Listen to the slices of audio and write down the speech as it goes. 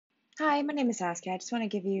Hi, my name is Saskia. I just want to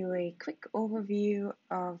give you a quick overview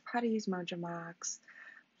of how to use Mojomox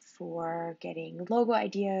for getting logo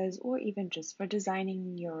ideas or even just for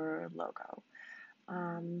designing your logo.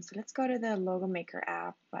 So let's go to the Logo Maker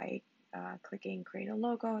app by clicking Create a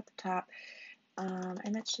Logo at the top.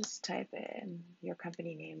 And let's just type in your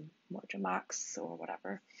company name, Mojomox or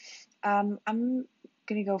whatever. I'm going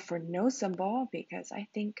to go for no symbol because I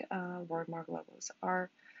think Wordmark logos are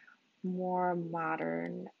more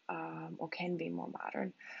modern or can be more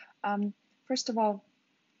modern. First of all,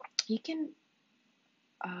 you can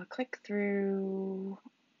click through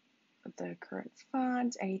the current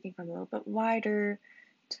fonts, anything from a little bit wider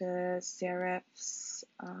to serifs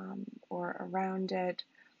or around it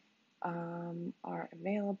are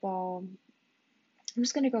available. I'm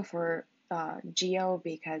just going to go for Geo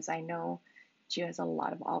because I know Geo has a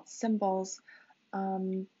lot of alt symbols.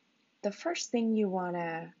 The first thing you want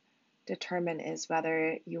to determine is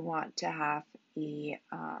whether you want to have a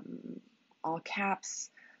all caps,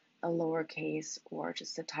 a lowercase, or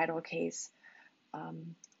just a title case.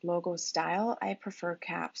 Logo style, I prefer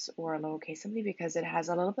caps or lowercase simply because it has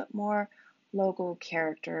a little bit more logo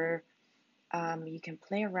character. You can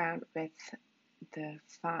play around with the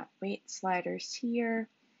font weight sliders here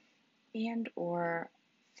and or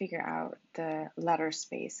figure out the letter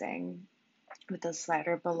spacing with the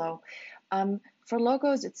slider below. For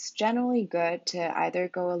logos, it's generally good to either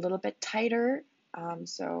go a little bit tighter,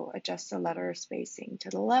 so adjust the letter spacing to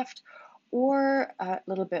the left, or a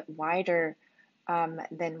little bit wider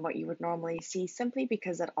than what you would normally see, simply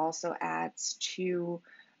because it also adds to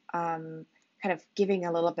kind of giving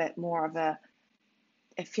a little bit more of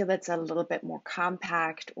I feel that's a little bit more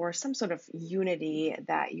compact or some sort of unity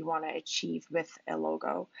that you want to achieve with a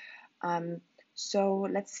logo. So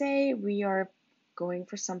let's say we are going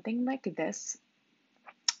for something like this.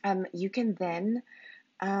 You can then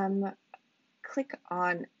click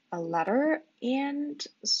on a letter and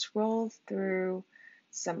scroll through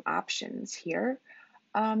some options here.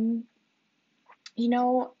 Um,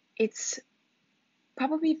 it's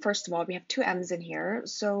probably, first of all, we have two M's in here.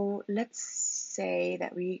 So let's say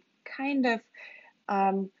that we kind of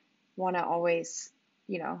want to always,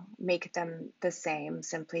 make them the same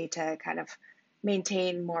simply to kind of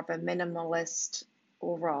maintain more of a minimalist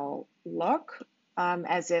overall look,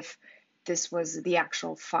 as if this was the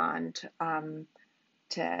actual font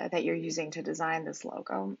that you're using to design this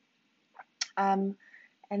logo. And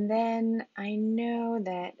then I know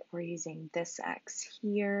that we're using this X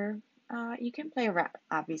here. You can play around,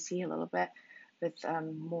 obviously, a little bit with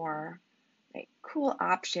more like cool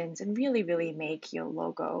options and really, really make your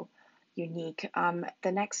logo unique.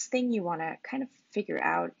 The next thing you want to kind of figure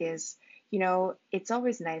out is, it's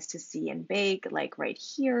always nice to see in big, like right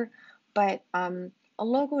here, but a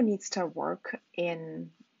logo needs to work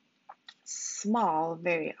in small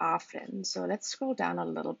very often. So let's scroll down a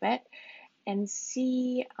little bit and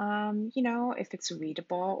see, if it's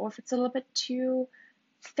readable or if it's a little bit too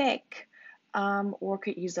thick, or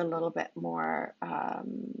could use a little bit more,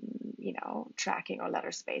 tracking or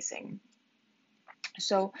letter spacing.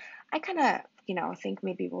 So I kind of, think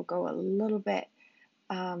maybe we'll go a little bit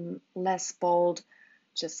less bold,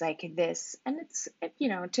 just like this. And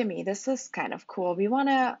to me, this is kind of cool. We want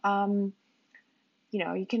to,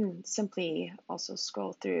 you can simply also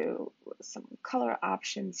scroll through some color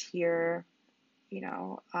options here.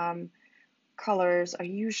 Colors are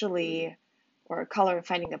usually, or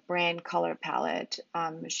finding a brand color palette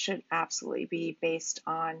should absolutely be based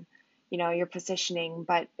on, your positioning.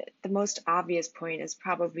 But the most obvious point is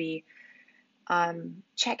probably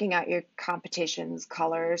checking out your competition's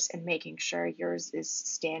colors and making sure yours is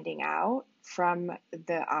standing out from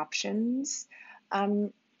the options.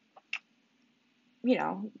 Um, you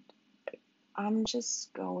know, I'm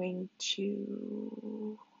just going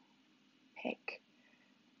to pick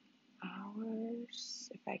ours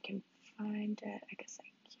if I can find it. I guess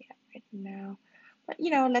I can't right now. But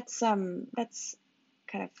let's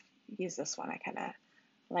kind of use this one. I kind of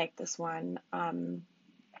like this one.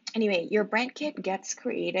 Anyway, your brand kit gets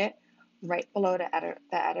created right below the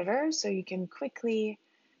editor, so you can quickly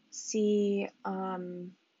see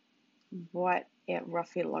what it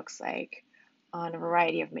roughly looks like on a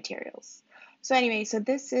variety of materials. So anyway, so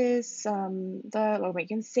this is the logo. You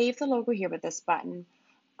can save the logo here with this button,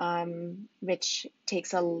 which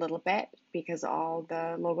takes a little bit because all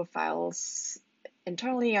the logo files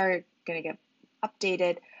internally are going to get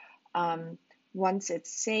updated. Once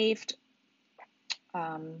it's saved,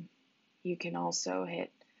 you can also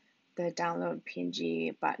hit the download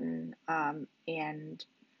PNG button and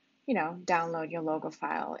download your logo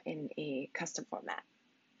file in a custom format.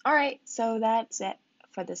 All right, so that's it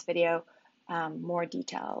for this video. More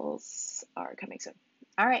details are coming soon.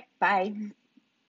 All right, bye.